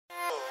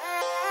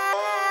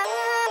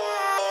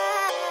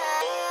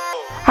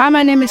Hi,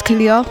 my name is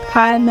Khalil.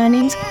 Hi, my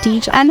name is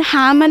DJ. And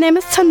hi, my name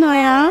is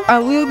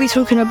Tanoya. We will be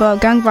talking about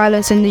gang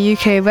violence in the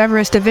UK, whether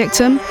it's the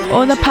victim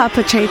or the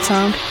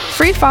perpetrator.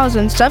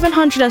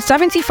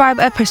 3,775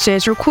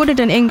 episodes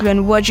recorded in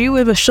England were due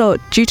with a shot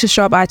due to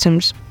sharp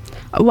items.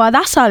 Well,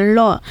 that's a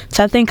lot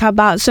to think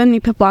about. So many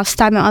people are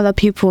stabbing other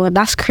people.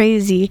 That's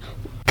crazy.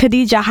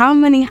 Khadija,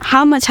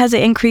 how much has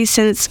it increased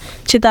since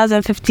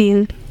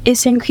 2015?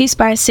 It's increased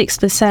by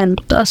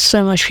 6%. That's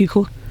so much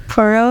people.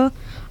 For real?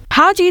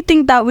 How do you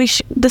think that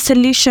the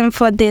solution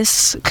for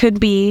this could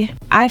be?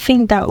 I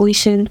think that we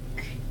should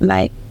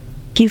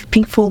give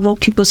people more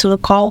people to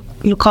look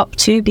up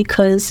to,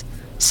 because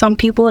some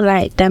people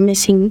they're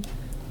missing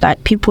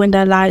people in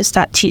their lives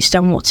that teach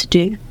them what to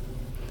do.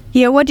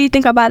 Yeah, what do you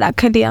think about that,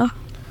 Kadia?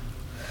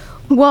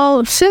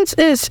 Well, since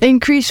it's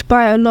increased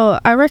by a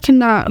lot, I reckon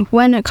that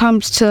when it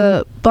comes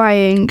to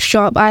buying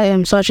sharp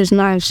items such as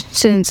knives,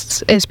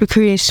 since it's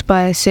decreased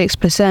by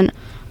 6%,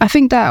 I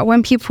think that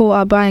when people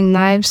are buying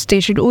knives,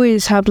 they should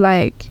always have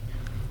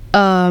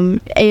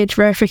age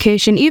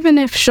verification. Even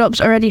if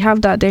shops already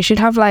have that, they should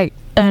have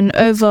an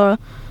over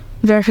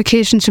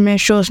verification to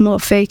make sure it's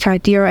not fake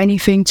ID or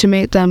anything to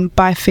make them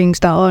buy things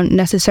that aren't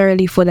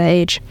necessarily for their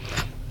age.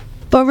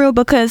 For real,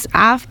 because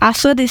I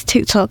saw this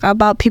TikTok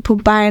about people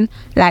buying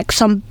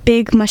some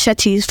big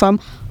machetes from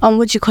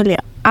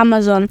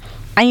Amazon,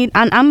 and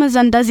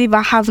Amazon doesn't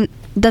even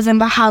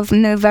have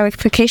no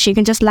verification. You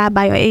can just lie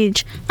by your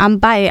age and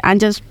buy it, and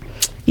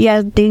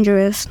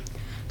dangerous.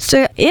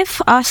 So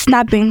if a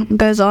stabbing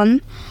goes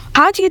on,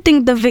 how do you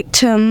think the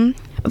victim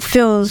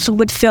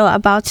would feel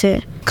about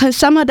it? Because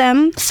some of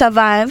them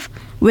survive,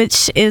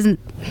 which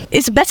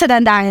it's better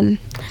than dying.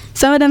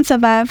 Some of them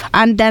survive,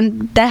 and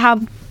then they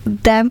have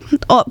them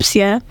ops.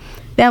 They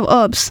have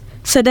ops.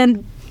 So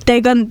then they're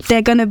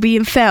gonna be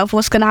in fear of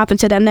what's gonna happen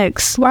to them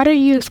next. Why don't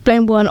you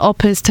explain what an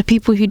op is to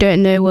people who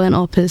don't know what an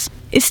op is?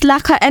 It's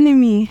like an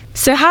enemy.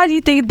 So how do you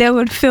think they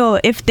would feel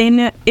if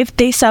they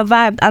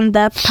survived and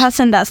the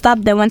person that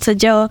stabbed them went to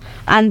jail,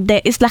 and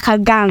it's like a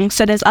gang,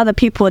 so there's other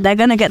people, they're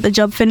gonna get the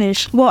job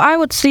finished? Well, I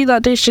would say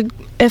that they should,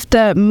 if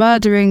they're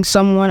murdering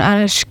someone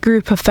and it's a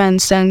group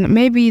offense, then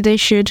maybe they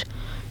should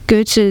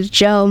go to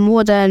jail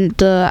more than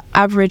the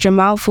average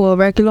amount for a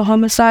regular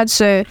homicide.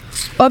 So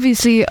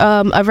obviously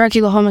a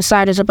regular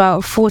homicide is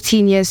about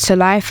 14 years to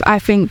life. I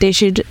think they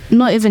should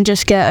not even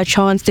just get a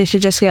chance, they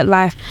should just get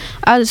life,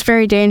 as it's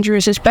very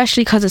dangerous,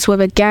 especially because it's with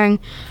a gang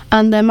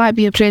and there might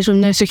be a place with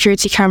no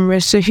security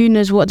cameras, so who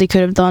knows what they could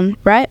have done,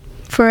 right?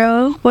 For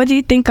real? What do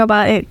you think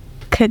about it,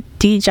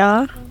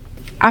 Khadija?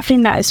 I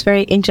think that is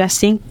very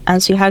interesting,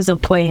 and she has a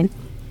point.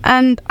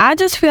 And I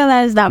just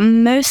realized that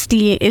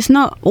mostly, it's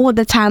not all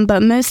the time,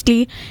 but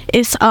mostly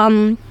it's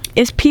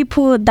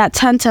people that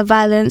turn to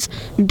violence.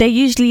 They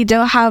usually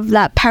don't have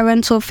that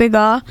parental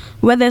figure,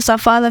 whether it's a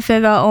father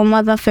figure or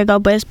mother figure,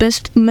 but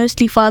it's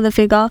mostly father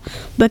figure,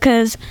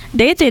 because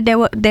they think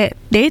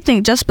they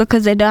think just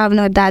because they don't have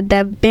no dad,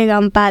 they're big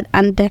and bad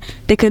and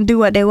they can do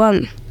what they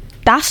want.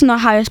 That's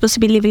not how you're supposed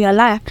to be living your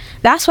life.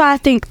 That's why I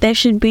think there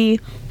should be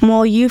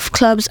more youth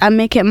clubs and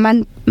make it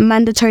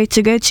mandatory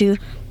to go to.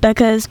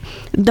 Because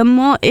the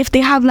more, if they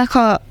have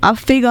a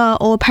figure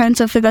or a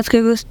parental figure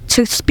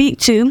to speak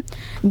to,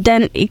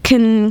 then it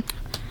can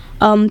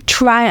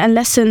try and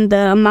lessen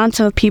the amount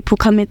of people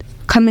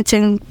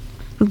committing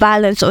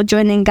violence or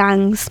joining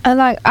gangs.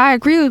 I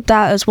agree with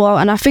that as well,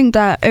 and I think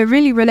that it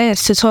really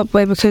relates to Top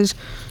Boy, because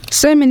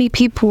so many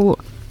people,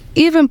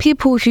 even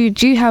people who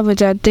do have a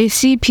dad, they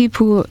see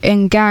people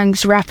in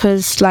gangs,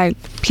 rappers,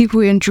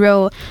 people in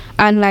drill,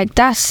 and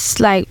that's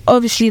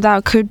obviously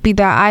that could be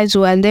their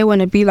idol and they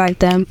want to be like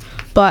them,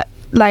 but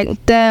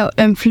they're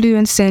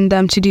influencing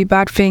them to do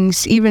bad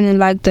things, even in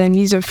the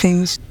music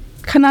things.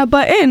 Can I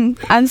butt in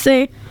and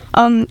say,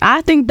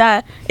 I think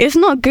that it's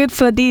not good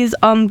for these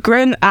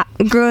grown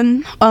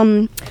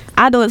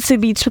adults to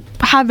be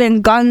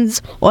having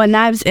guns or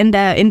knives in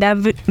their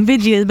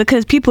videos,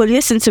 because people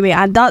listen to it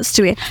and dance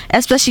to it,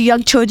 especially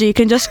young children. You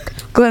can just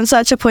go and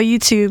search up on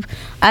YouTube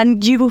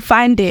and you will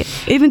find it,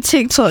 even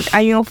TikTok,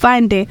 and you'll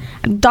find it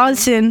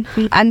dancing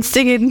and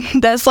singing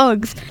their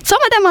songs.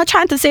 Some of them are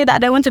trying to say that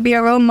they want to be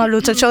a role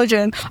model to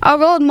children. A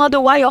role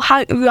model while you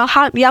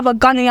have a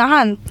gun in your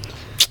hand.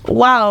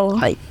 Wow.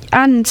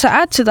 And to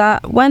add to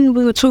that, when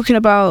we were talking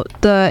about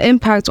the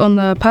impact on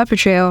the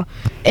perpetrator,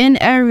 in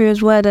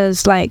areas where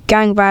there's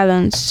gang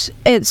violence,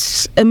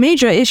 it's a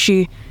major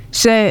issue.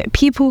 So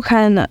people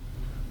can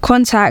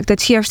contact the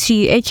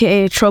TFT,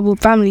 aka Troubled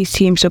Families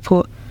Team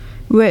Support,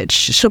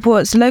 which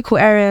supports local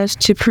areas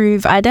to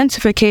prove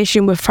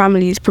identification with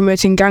families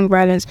promoting gang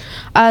violence,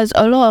 as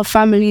a lot of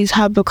families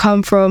have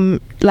become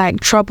from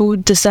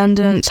troubled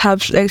descendants,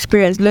 have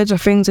experienced loads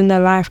of things in their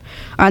life,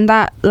 and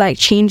that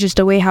changes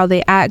the way how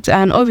they act.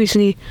 And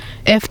obviously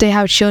if they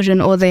have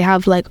children or they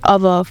have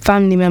other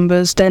family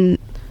members, then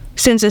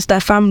since it's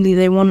their family,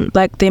 they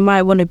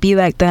might want to be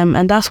like them,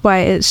 and that's why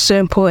it's so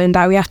important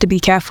that we have to be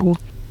careful.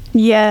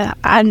 Yeah,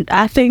 and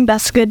I think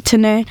that's good to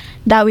know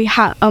that we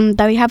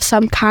have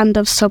some kind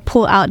of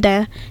support out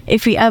there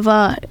if we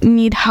ever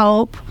need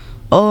help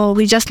or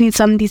we just need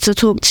somebody to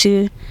talk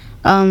to.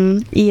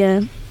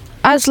 Yeah.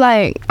 As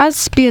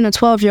being a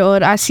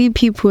 12-year-old, I see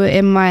people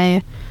in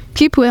my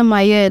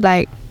year,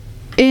 like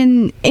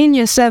in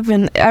year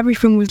 7,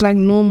 everything was like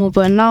normal,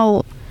 but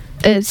now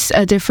it's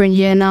a different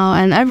year now,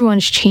 and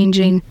everyone's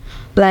changing.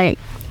 Like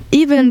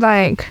even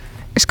like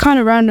it's kind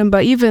of random,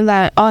 but even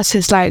like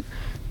artists like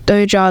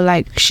Doja,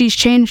 like she's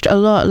changed a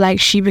lot.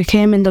 Like she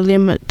became in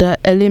the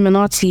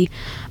Illuminati,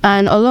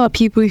 and a lot of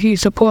people who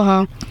support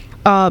her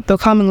are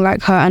becoming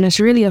like her, and it's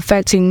really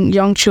affecting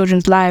young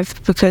children's lives,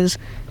 because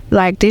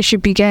like they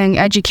should be getting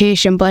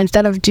education, but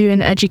instead of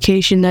doing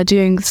education, they're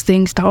doing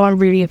things that aren't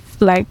really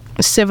like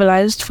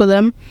civilized for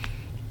them.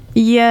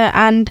 Yeah,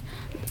 and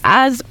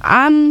as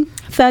I'm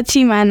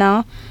 13 right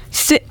now,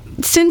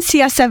 since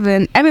year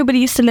 7, everybody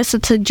used to listen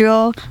to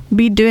drill,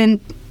 be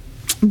doing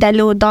their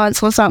little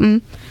dance or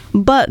something,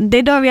 but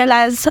they don't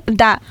realize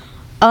that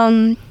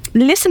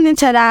listening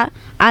to that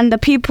and the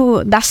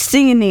people that's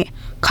singing it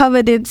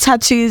covered in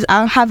tattoos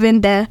and having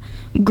their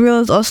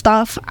grills or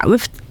stuff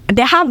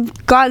they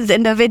have guns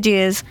in the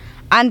videos,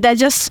 and they're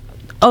just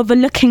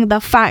overlooking the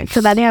fact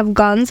that they have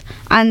guns.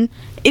 And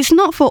it's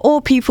not for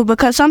all people,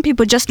 because some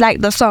people just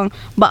like the song,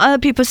 but other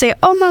people say,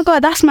 oh my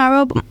god, that's my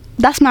role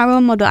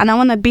model, and I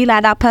want to be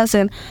like that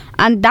person.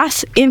 And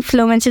that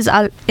influences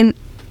a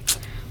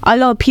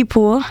lot of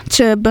people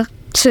to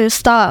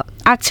start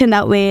acting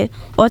that way,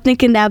 or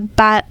thinking they're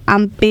bad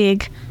and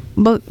big,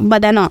 but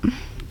they're not.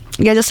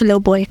 You're just a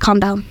little boy, calm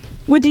down.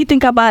 What do you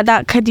think about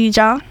that,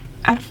 Khadija?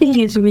 I think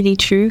it's really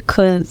true,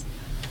 because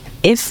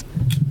if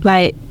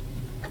like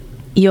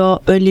your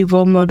only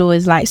role model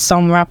is like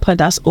some rapper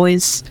that's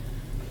always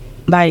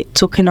like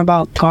talking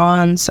about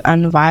guns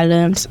and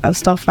violence and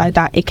stuff like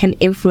that, it can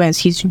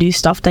influence you to do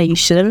stuff that you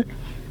shouldn't.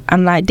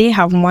 And like they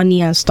have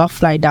money and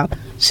stuff like that,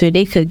 so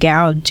they could get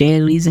out of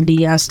jail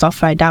easily and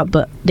stuff like that,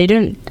 but they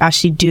don't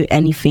actually do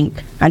anything.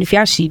 And if you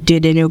actually do,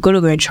 then you're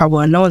gonna go in trouble,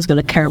 and no one's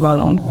gonna care about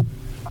them.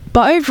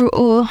 But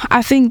overall,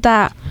 I think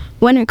that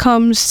when it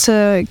comes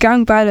to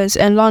gang violence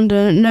in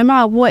London, no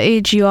matter what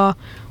age you are,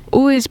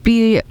 always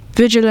be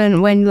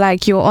vigilant when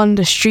like you're on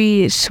the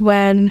streets,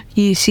 when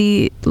you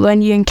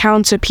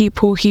encounter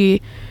people who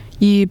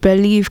you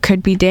believe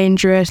could be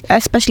dangerous,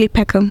 especially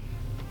Peckham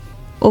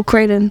or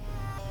Croydon,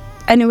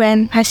 anywhere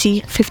in SE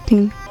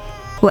 15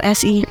 or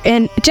SE,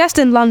 just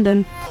in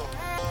London.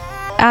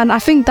 And I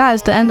think that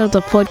is the end of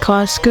the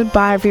podcast.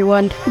 Goodbye,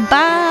 everyone.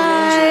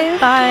 Bye.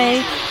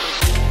 Bye.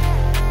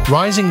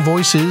 Rising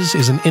Voices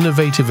is an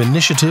innovative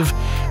initiative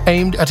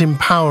aimed at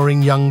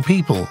empowering young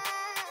people.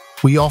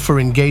 We offer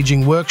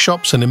engaging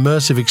workshops and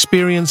immersive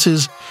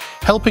experiences,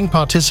 helping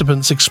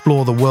participants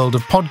explore the world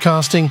of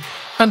podcasting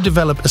and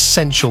develop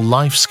essential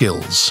life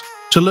skills.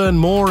 To learn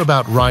more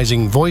about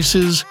Rising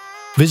Voices,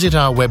 visit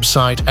our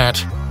website at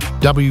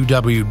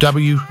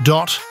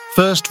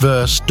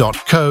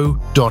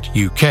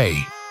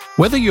www.firstverse.co.uk.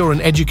 Whether you're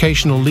an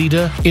educational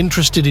leader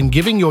interested in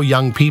giving your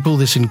young people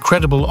this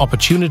incredible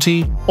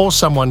opportunity, or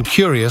someone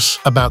curious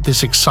about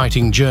this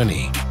exciting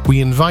journey,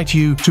 we invite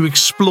you to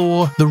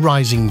explore the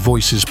Rising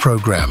Voices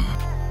program.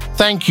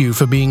 Thank you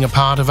for being a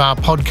part of our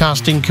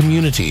podcasting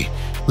community.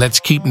 Let's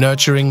keep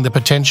nurturing the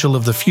potential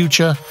of the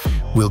future.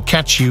 We'll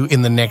catch you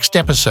in the next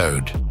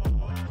episode.